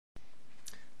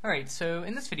Alright, so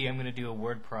in this video I'm going to do a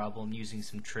word problem using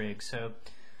some trig. So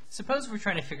suppose we're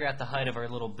trying to figure out the height of our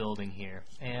little building here,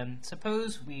 and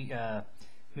suppose we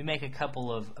make a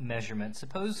couple of measurements.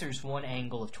 Suppose there's one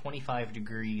angle of 25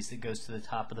 degrees that goes to the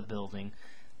top of the building.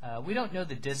 We don't know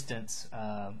the distance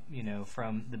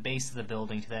from the base of the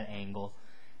building to that angle.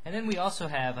 And then we also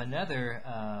have another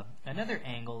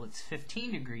angle that's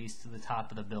 15 degrees to the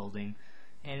top of the building.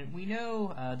 And we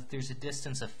know that there's a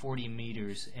distance of 40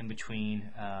 meters in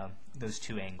between those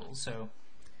two angles. So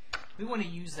we want to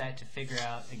use that to figure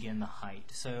out, again, the height.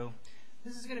 So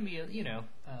this is going to be,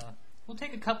 we'll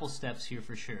take a couple steps here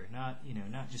for sure. Not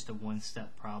just a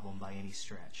one-step problem by any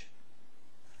stretch.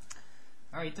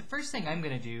 All right, the first thing I'm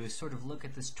going to do is sort of look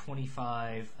at this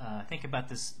 25, think about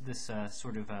this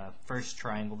sort of first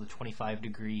triangle, the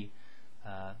 25-degree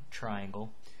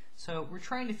triangle. So we're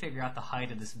trying to figure out the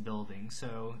height of this building.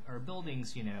 So our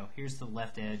building's, here's the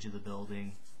left edge of the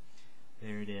building.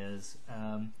 There it is.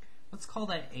 Let's call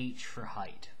that h for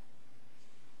height.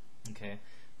 Okay.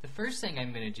 The first thing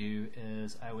I'm going to do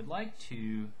is I would like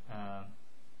to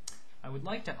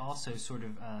also sort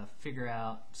of figure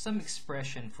out some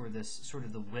expression for this sort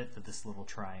of the width of this little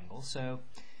triangle. So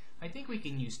I think we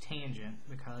can use tangent,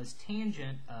 because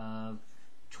tangent of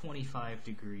 25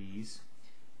 degrees,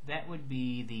 that would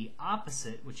be the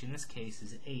opposite, which in this case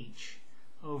is h,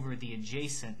 over the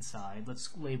adjacent side. Let's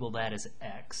label that as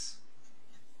x.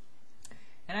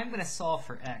 And I'm going to solve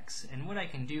for x. And what I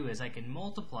can do is I can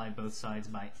multiply both sides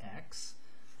by x.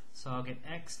 So I'll get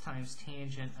x times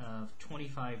tangent of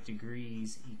 25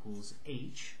 degrees equals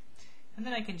h. And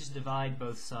then I can just divide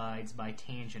both sides by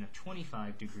tangent of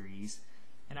 25 degrees.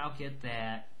 And I'll get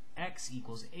that x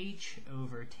equals h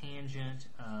over tangent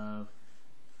of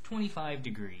 25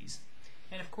 degrees.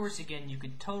 And of course, again, you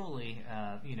could totally,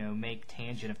 make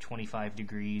tangent of 25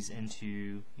 degrees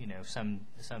into, some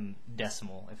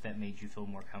decimal if that made you feel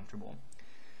more comfortable.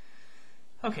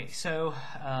 Okay, so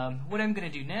what I'm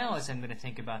going to do now is I'm going to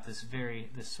think about this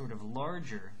sort of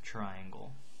larger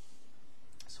triangle.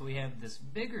 So we have this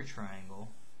bigger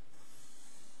triangle.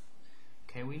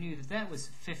 Okay, we knew that that was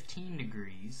 15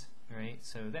 degrees, right?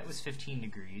 So that was 15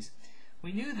 degrees.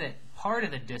 We knew that part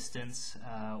of the distance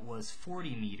was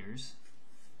 40 meters.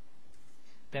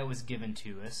 That was given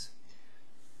to us.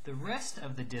 The rest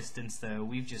of the distance, though,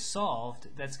 we've just solved.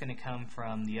 That's going to come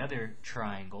from the other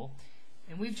triangle.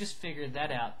 And we've just figured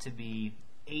that out to be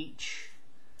h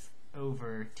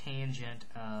over tangent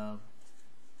of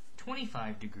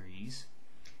 25 degrees.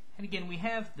 And again, we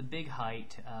have the big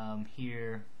height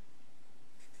here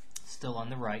still on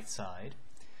the right side.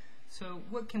 So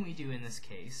what can we do in this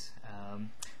case?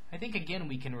 I think, again,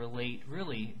 we can relate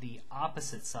really the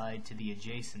opposite side to the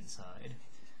adjacent side.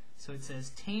 So it says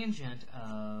tangent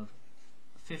of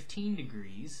 15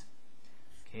 degrees.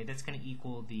 Okay, that's going to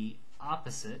equal the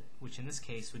opposite, which in this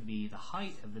case would be the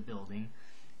height of the building,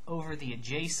 over the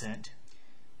adjacent,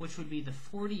 which would be the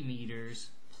 40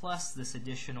 meters plus this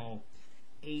additional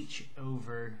h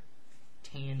over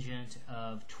tangent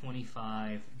of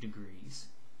 25 degrees.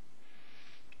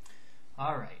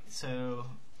 Alright, so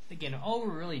again, all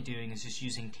we're really doing is just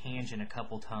using tangent a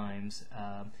couple times.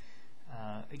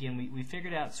 Again, we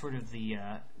figured out sort of the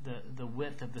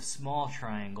width of the small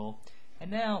triangle,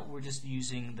 and now we're just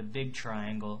using the big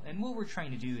triangle, and what we're trying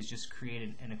to do is just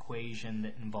create an equation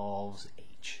that involves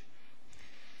h.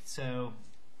 So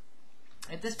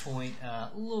at this point,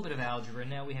 a little bit of algebra.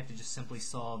 Now we have to just simply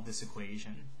solve this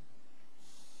equation.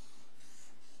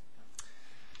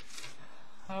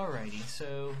 Alrighty,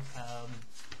 so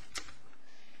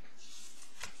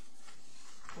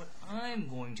what I'm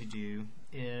going to do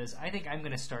is I think I'm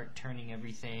going to start turning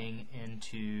everything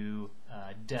into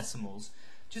decimals,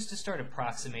 just to start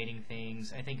approximating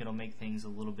things. I think it'll make things a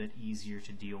little bit easier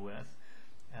to deal with.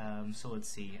 So let's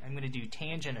see. I'm going to do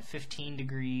tangent of 15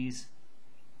 degrees.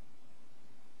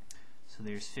 So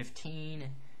there's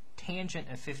 15. Tangent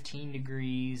of 15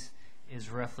 degrees is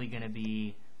roughly going to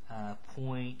be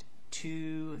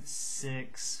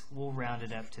 0.26. We'll round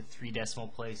it up to 3 decimal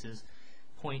places.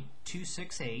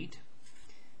 0.268.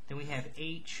 Then we have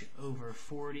h over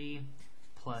 40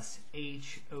 plus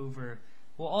h over,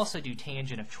 we'll also do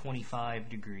tangent of 25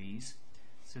 degrees.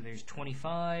 So there's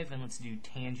 25, and let's do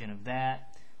tangent of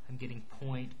that. I'm getting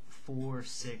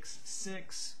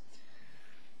 0.466.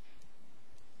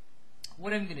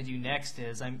 What I'm going to do next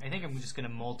is, I think I'm just going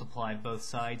to multiply both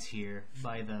sides here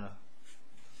by the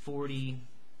 40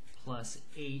 plus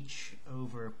h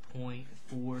over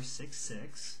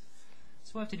 0.466.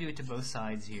 So we'll have to do it to both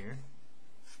sides here.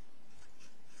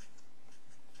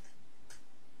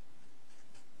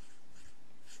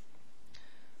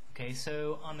 Okay,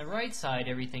 so on the right side,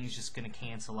 everything's just going to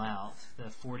cancel out, the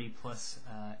 40 plus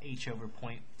h over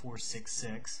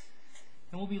 0.466,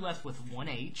 and we'll be left with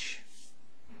 1h.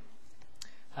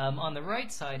 On the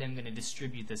right side, I'm going to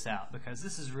distribute this out because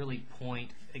this is really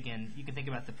again, you can think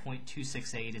about the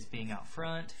 0.268 as being out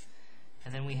front,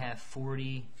 and then we have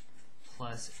 40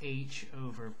 plus h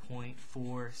over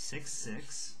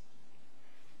 0.466.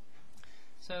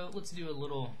 So let's do a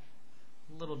little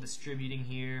distributing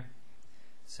here.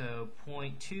 So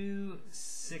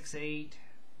 0.268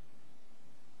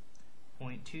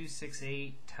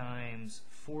 times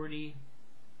 40.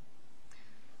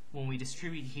 When we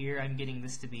distribute here, I'm getting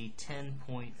this to be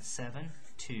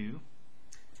 10.72.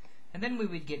 And then we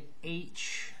would get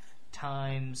h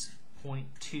times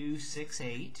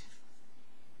 0.268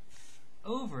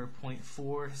 over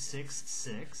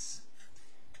 0.466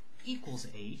 equals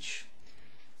h.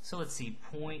 So let's see,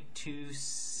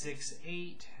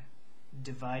 0.268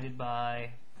 divided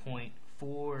by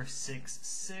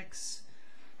 0.466.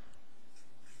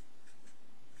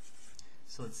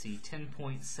 So let's see,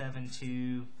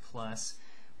 10.72 plus,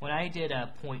 when I did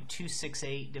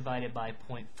 0.268 divided by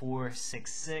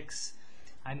 0.466,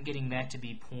 I'm getting that to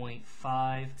be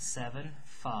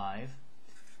 0.575.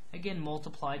 Again,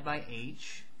 multiplied by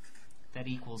h, that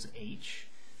equals h.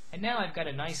 And now I've got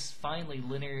a nice, finely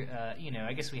linear,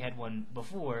 I guess we had one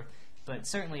before, but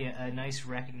certainly a nice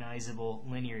recognizable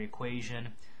linear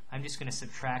equation. I'm just going to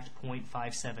subtract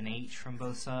 0.57h from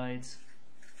both sides.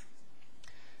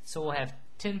 So we'll have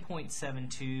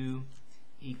 10.72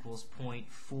 equals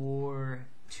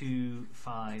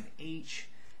 0.425h.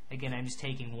 Again, I'm just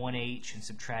taking 1h and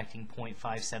subtracting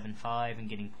 0.575 and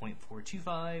getting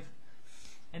 0.425.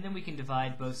 And then we can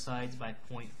divide both sides by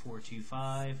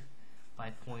 0.425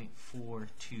 by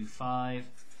 0.425.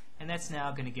 And that's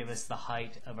now going to give us the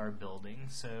height of our building.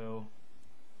 So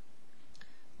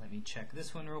let me check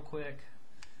this one real quick.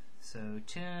 So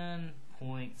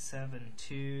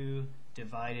 10.72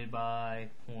 divided by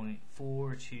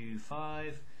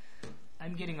 0.425.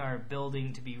 I'm getting our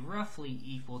building to be roughly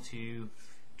equal to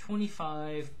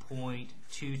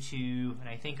 25.22, and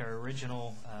I think our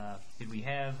original, did we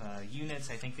have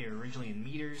units? I think they were originally in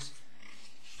meters.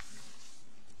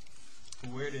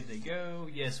 Where did they go?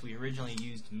 Yes, we originally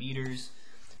used meters.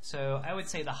 So I would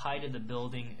say the height of the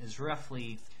building is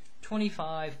roughly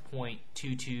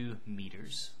 25.22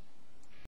 meters.